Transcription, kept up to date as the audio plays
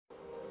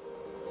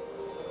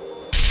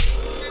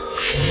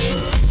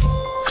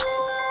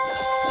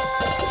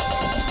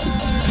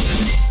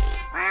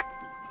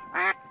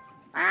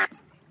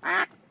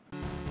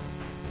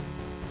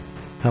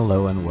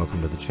Hello and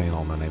welcome to the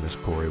channel. My name is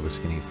Corey with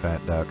Skinnyfat,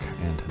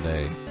 and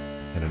today,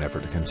 in an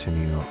effort to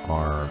continue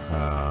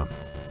our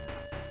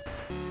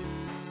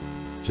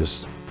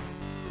just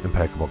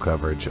impeccable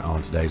coverage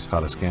on today's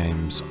hottest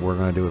games, we're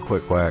going to do a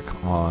quick whack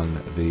on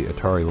the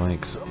Atari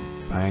Lynx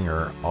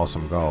banger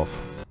Awesome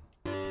Golf.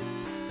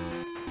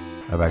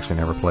 I've actually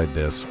never played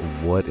this.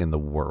 What in the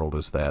world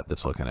is that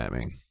that's looking at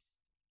me?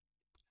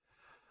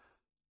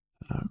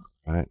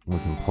 Alright, we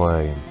can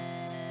play.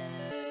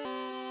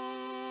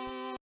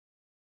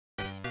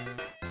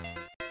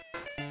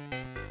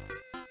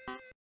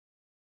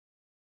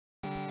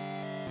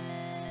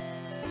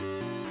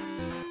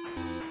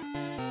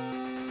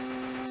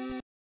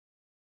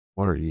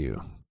 What are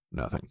you?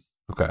 Nothing.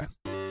 Okay.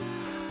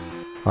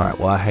 Alright,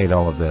 well I hate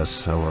all of this,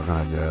 so we're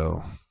going to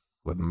go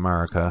with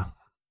America.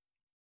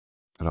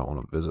 I don't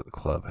want to visit the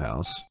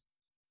clubhouse.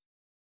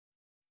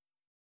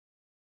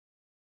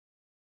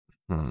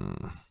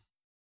 Okay.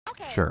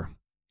 Sure.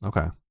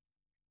 Okay.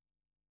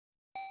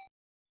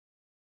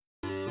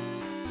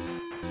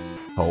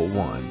 Hole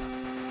one.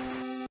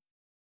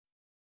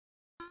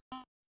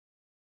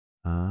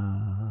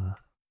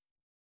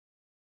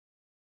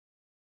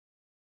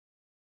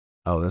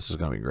 Oh, this is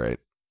going to be great.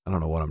 I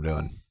don't know what I'm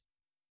doing.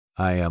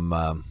 I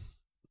am,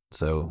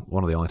 so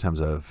one of the only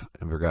times I've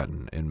ever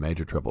gotten in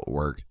major trouble at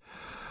work,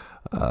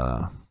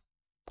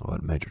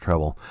 what major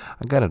trouble?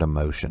 I got a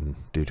demotion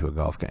due to a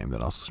golf game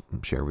that I'll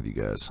share with you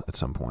guys at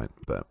some point,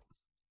 but.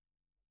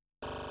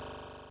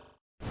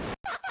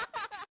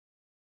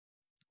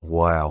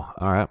 Wow.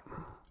 All right.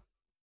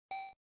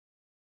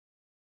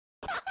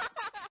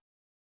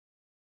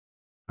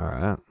 All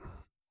right.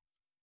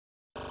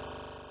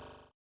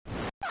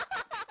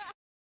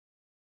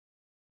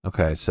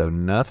 Okay, so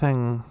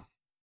nothing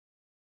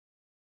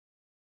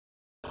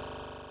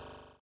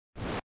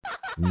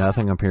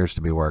appears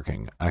to be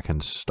working. I can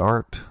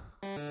start.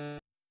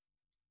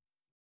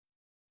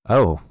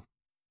 Oh.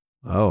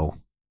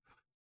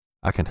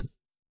 I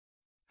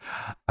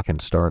can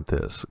start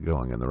this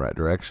going in the right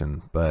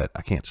direction, but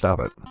I can't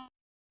stop it.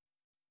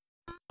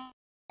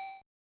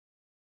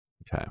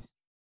 Okay.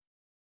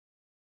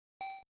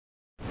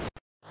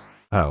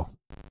 Oh.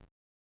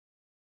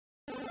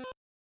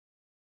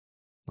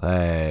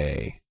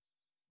 Hey.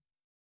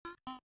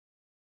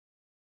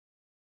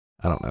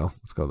 I don't know.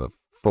 Let's go the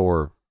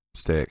 4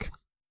 stick.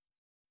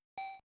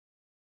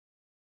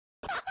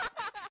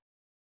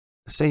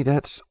 See,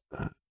 that's...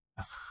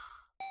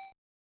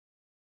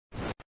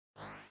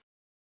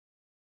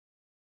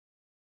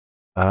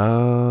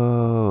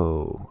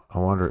 Oh. I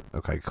wonder...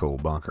 Okay, cool.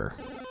 Bunker.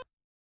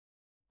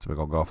 It's a big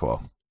old golf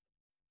ball.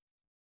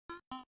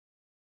 Let's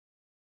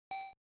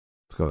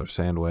go to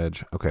sand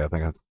wedge. Okay, I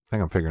think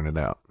I'm figuring it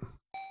out.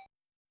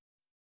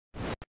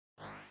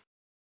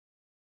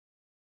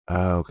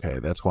 Okay,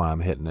 that's why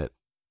I'm hitting it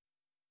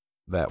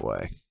that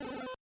way.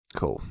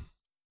 Cool.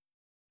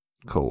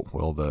 Cool.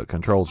 Well, the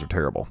controls are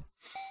terrible.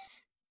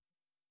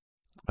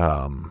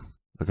 The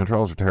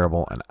controls are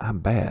terrible, and I'm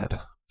bad.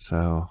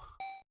 So,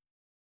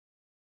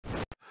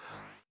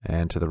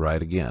 and to the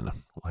right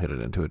again. We'll hit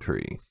it into a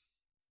tree.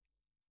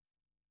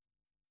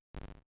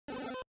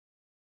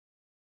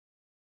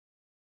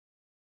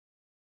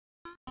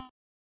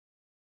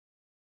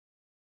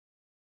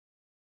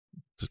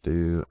 Let's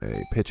do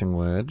a pitching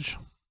wedge.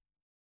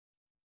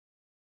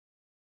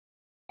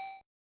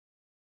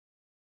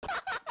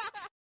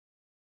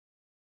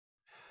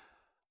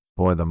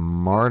 Boy, the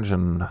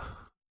margin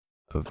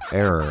of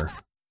error.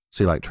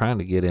 See, like trying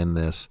to get in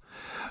this,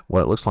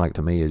 what it looks like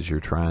to me is you're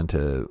trying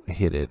to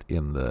hit it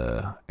in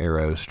the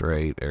arrow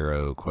straight,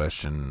 arrow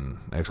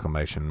question,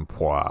 exclamation,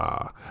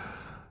 pwah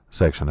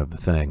section of the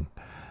thing.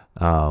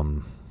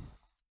 But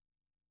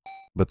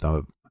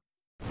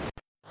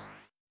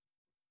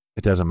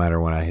it doesn't matter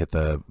when I hit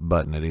the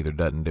button, it either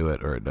doesn't do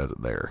it or it does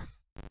it there.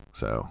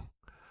 So,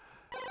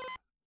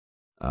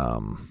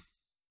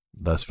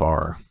 thus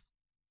far,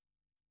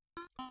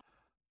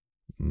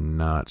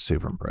 not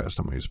super impressed.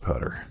 I'm going to use a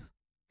putter.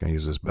 Can I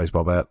use this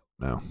baseball bat?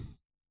 No.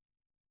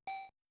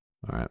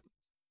 All right.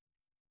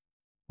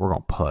 We're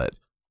going to putt.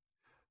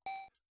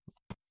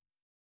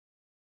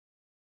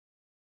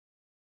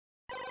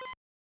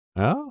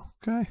 Oh,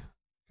 okay.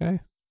 Okay.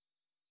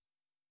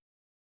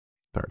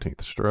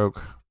 13th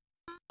stroke.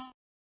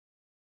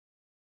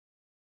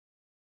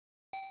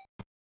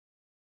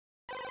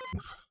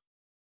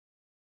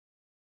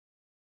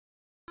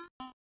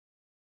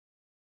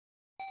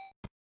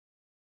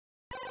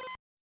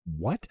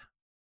 What?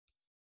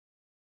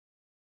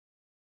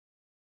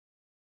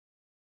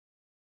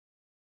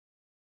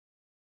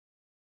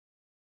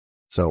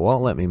 So it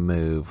won't let me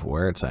move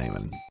where it's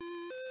aiming.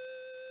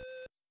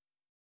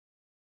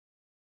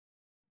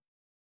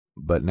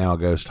 But now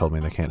Ghost told me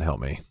they can't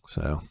help me,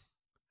 so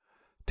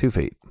 2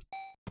 feet.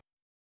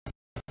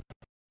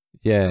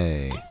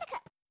 Yay.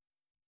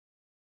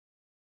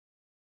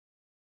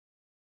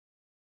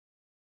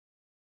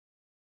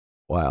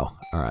 Wow.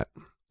 All right.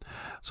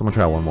 So I'm going to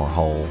try one more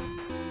hole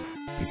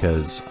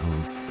because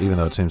even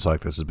though it seems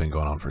like this has been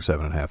going on for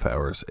 7.5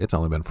 hours, it's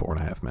only been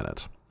 4.5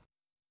 minutes.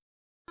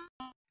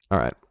 All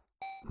right.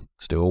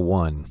 Still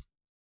 1.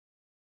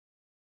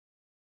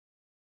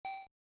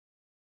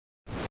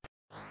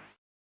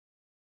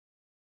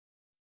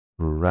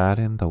 Right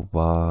in the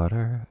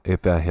water.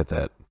 If I hit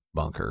that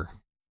bunker.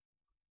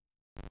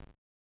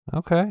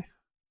 Okay.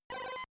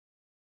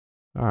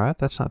 All right,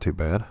 that's not too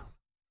bad.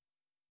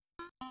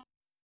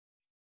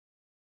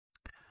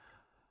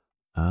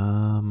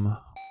 Let's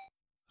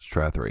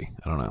try 3.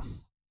 I don't know.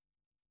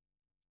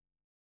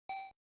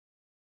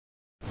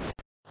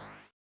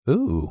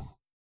 Ooh.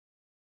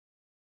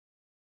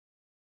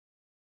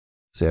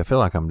 See, I feel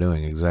like I'm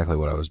doing exactly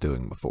what I was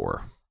doing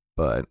before,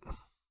 but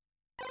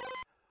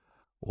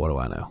what do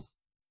I know?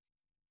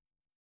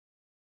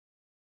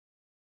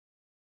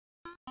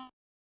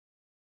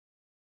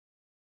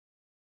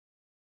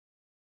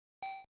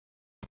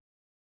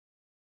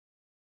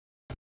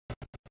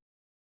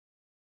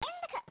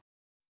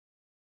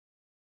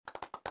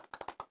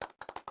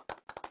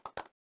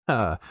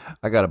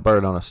 I got a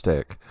bird on a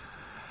stick.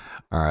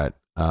 All right.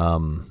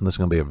 This is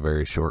going to be a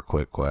very short,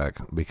 quick quack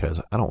because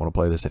I don't want to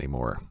play this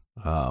anymore.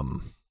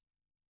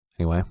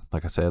 Anyway,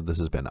 like I said, this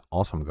has been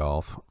awesome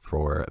golf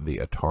for the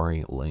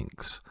Atari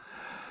Lynx.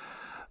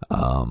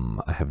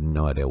 I have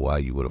no idea why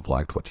you would have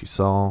liked what you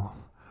saw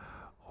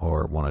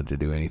or wanted to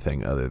do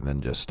anything other than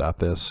just stop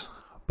this,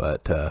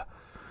 but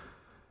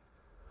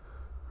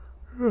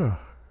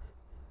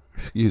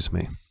excuse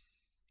me.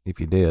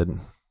 If you did,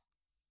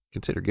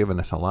 consider giving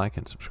us a like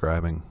and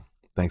subscribing.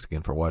 Thanks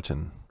again for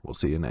watching. We'll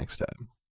see you next time.